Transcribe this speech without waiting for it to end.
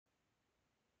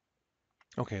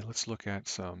Okay, let's look at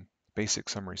some basic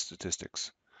summary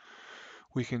statistics.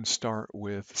 We can start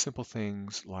with simple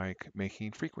things like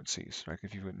making frequencies, right?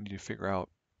 If you need to figure out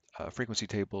frequency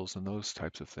tables and those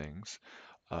types of things,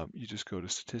 you just go to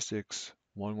statistics,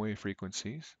 one-way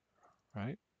frequencies,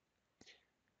 right?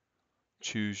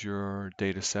 Choose your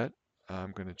data set.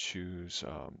 I'm going to choose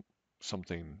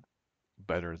something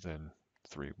better than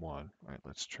 3.1, right?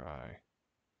 Let's try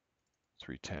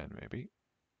 3.10 maybe.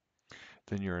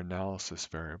 Then your analysis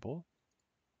variable.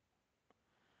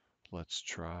 Let's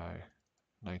try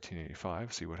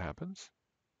 1985, see what happens.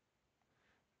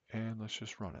 And let's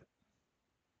just run it.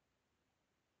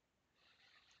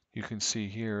 You can see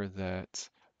here that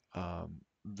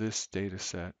this data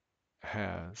set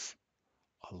has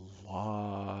a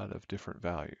lot of different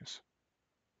values,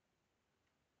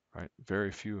 right?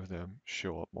 Very few of them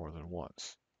show up more than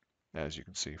once, as you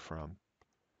can see from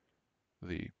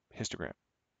the histogram.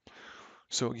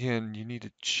 So again, you need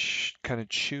to kind of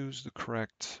choose the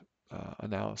correct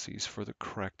analyses for the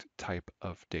correct type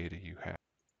of data you have.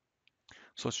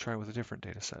 So let's try with a different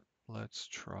data set. Let's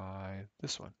try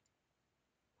this one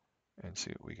and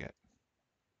see what we get.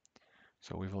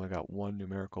 So we've only got one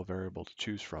numerical variable to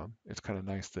choose from. It's kind of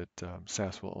nice that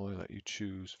SAS will only let you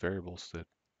choose variables that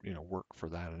work for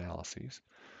that analysis.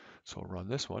 So we'll run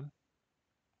this one.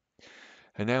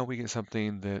 And now we get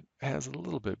something that has a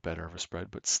little bit better of a spread,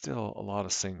 but still a lot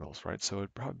of singles, right? So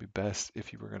it'd probably be best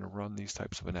if you were going to run these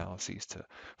types of analyses to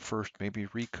first maybe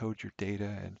recode your data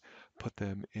and put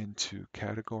them into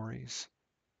categories,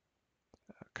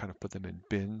 kind of put them in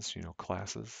bins,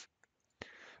 classes.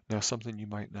 Now, something you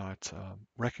might not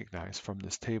recognize from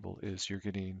this table is you're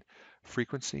getting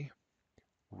frequency,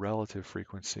 relative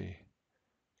frequency,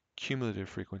 cumulative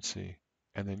frequency,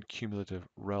 and then cumulative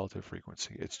relative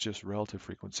frequency. It's just relative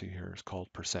frequency here is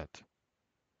called percent,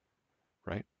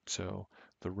 right? So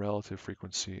the relative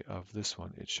frequency of this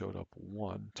one, it showed up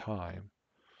one time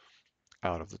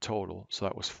out of the total. So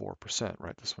that was 4%,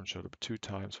 right? This one showed up 2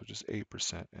 times, which is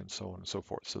 8%, and so on and so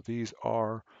forth. So these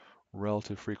are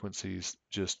relative frequencies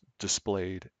just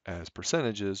displayed as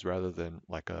percentages rather than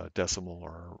like a decimal or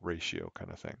a ratio kind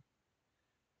of thing.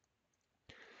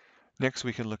 Next,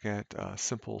 we can look at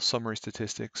simple summary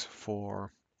statistics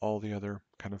for all the other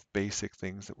kind of basic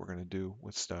things that we're going to do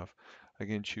with stuff.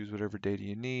 Again, choose whatever data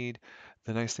you need.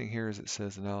 The nice thing here is it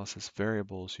says analysis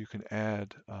variables. You can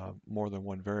add more than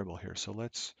one variable here. So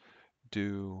let's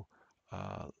do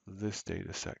this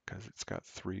data set because it's got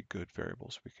 3 good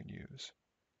variables we can use.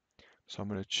 So I'm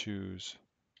going to choose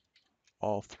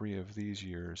all 3 of these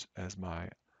years as my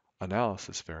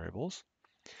analysis variables.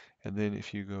 And then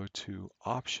if you go to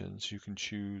options, you can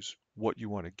choose what you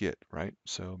want to get, right?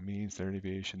 So mean, standard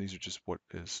deviation, these are just what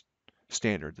is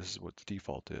standard. This is what the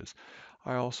default is.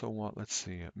 I also want, let's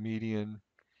see, a median.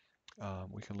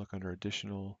 We can look under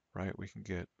additional, right? We can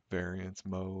get variance,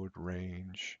 mode,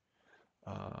 range.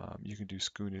 You can do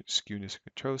skewness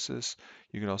and kurtosis.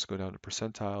 You can also go down to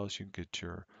percentiles. You can get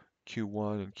your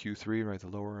Q1 and Q3, right, the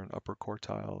lower and upper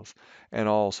quartiles, and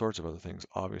all sorts of other things.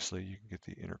 Obviously, you can get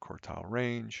the interquartile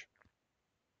range.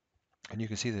 And you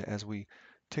can see that as we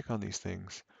tick on these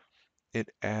things, it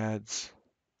adds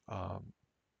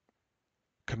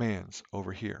commands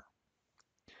over here.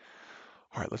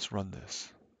 All right, let's run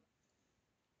this.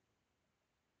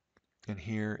 And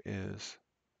here is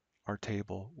our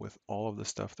table with all of the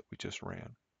stuff that we just ran.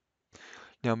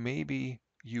 Now, maybe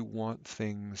you want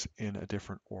things in a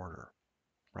different order,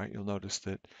 right? You'll notice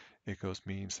that it goes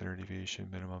mean, standard deviation,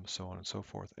 minimum, so on and so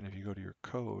forth. And if you go to your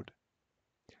code,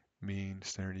 mean,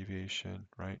 standard deviation,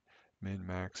 right? Min,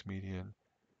 max, median,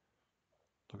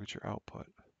 look at your output.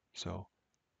 So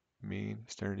mean,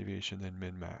 standard deviation, then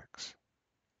min, max.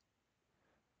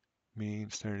 Mean,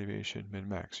 standard deviation, min,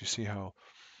 max. You see how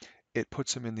it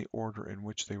puts them in the order in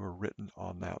which they were written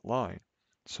on that line.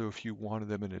 So if you wanted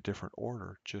them in a different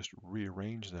order, just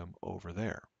rearrange them over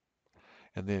there.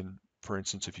 And then, for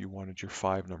instance, if you wanted your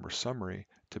 5-number summary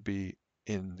to be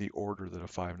in the order that a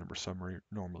 5-number summary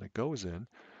normally goes in,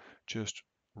 just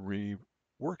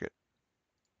rework it,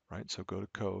 right? So go to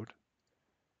code,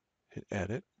 hit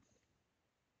edit,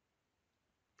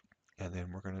 and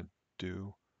then we're going to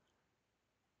do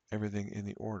everything in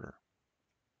the order.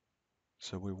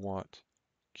 So we want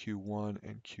Q1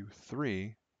 and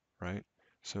Q3, right?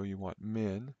 So you want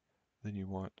min, then you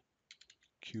want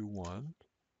Q1,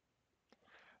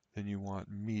 then you want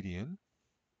median,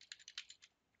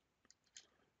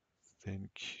 then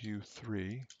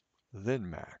Q3, then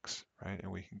max, right?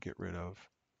 And we can get rid of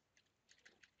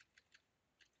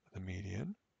the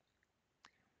median.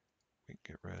 We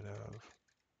can get rid of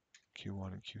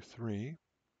Q1 and Q3.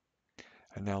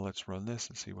 And now let's run this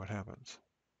and see what happens.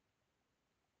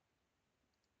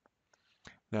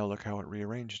 Now look how it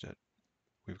rearranged it.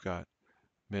 We've got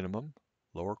minimum,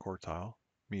 lower quartile,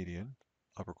 median,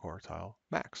 upper quartile,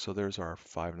 max. So there's our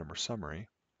 5-number summary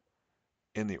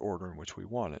in the order in which we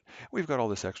want it. We've got all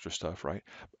this extra stuff, right?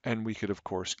 And we could, of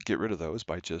course, get rid of those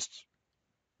by just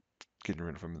getting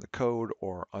rid of them in the code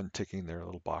or unticking their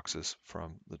little boxes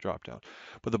from the dropdown.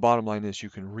 But the bottom line is you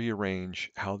can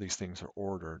rearrange how these things are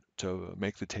ordered to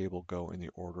make the table go in the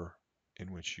order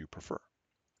in which you prefer.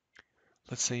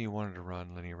 Let's say you wanted to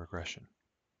run linear regression.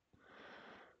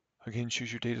 Again,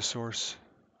 choose your data source,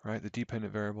 right? The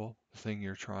dependent variable, the thing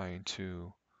you're trying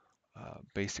to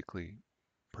basically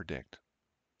predict.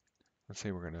 Let's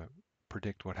say we're going to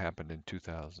predict what happened in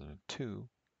 2002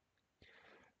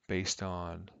 based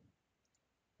on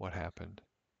what happened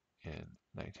in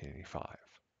 1985.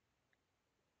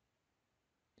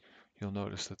 You'll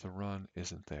notice that the run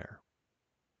isn't there.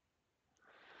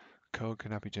 Code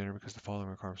cannot be generated because the following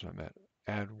requirements are not met.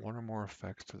 Add one or more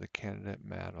effects to the candidate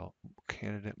model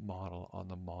on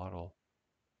the Model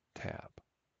tab.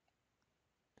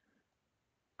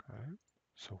 Okay.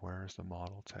 So where's the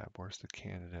Model tab? Where's the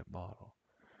candidate model?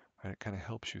 Right, it kind of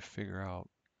helps you figure out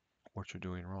what you're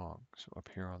doing wrong. So up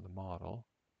here on the model,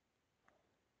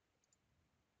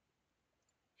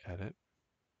 edit,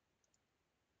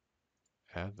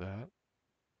 add that.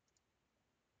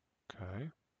 Okay.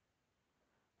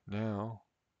 Now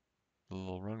the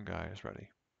little run guy is ready.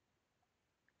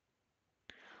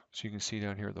 So you can see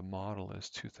down here the model is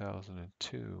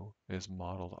 2002 is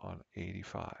modeled on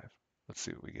 85. Let's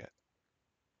see what we get.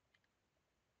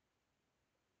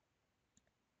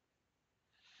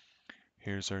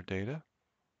 Here's our data,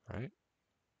 right?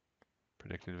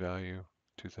 Predicted value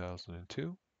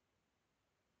 2002.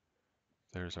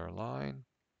 There's our line.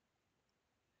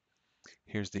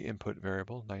 Here's the input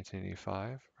variable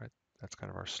 1985, right? That's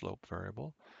kind of our slope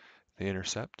variable. The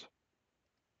intercept.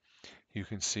 You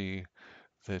can see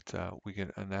that we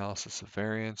get analysis of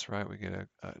variance, right? We get an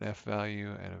F value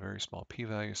and a very small P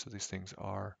value. So these things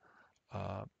are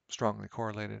strongly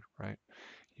correlated, right?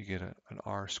 You get an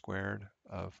R squared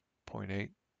of 0.8,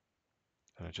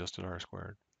 an adjusted R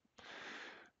squared.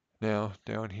 Now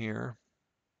down here,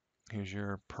 here's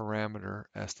your parameter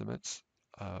estimates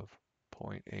of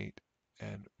 0.8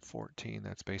 and 14.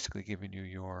 That's basically giving you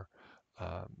your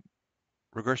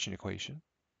regression equation.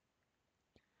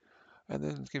 And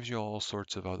then it gives you all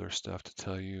sorts of other stuff to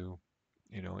tell you,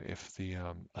 if the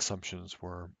assumptions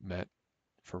were met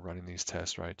for running these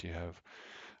tests, right? Do you have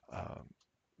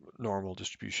normal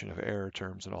distribution of error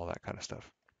terms and all that kind of stuff.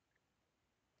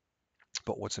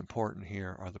 But what's important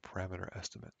here are the parameter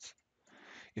estimates.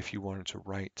 If you wanted to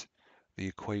write the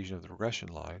equation of the regression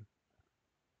line,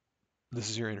 this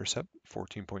is your intercept,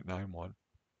 14.91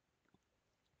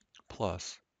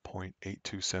 plus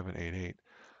 0.82788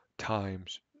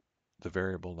 times the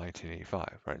variable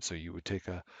 1985, right? So you would take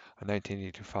a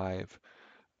 1985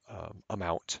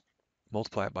 amount,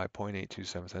 multiply it by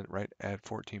 0.827, right? Add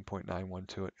 14.91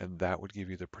 to it, and that would give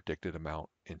you the predicted amount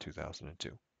in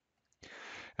 2002.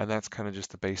 And that's kind of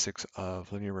just the basics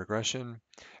of linear regression.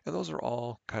 And those are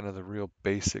all kind of the real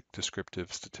basic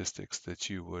descriptive statistics that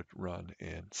you would run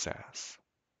in SAS.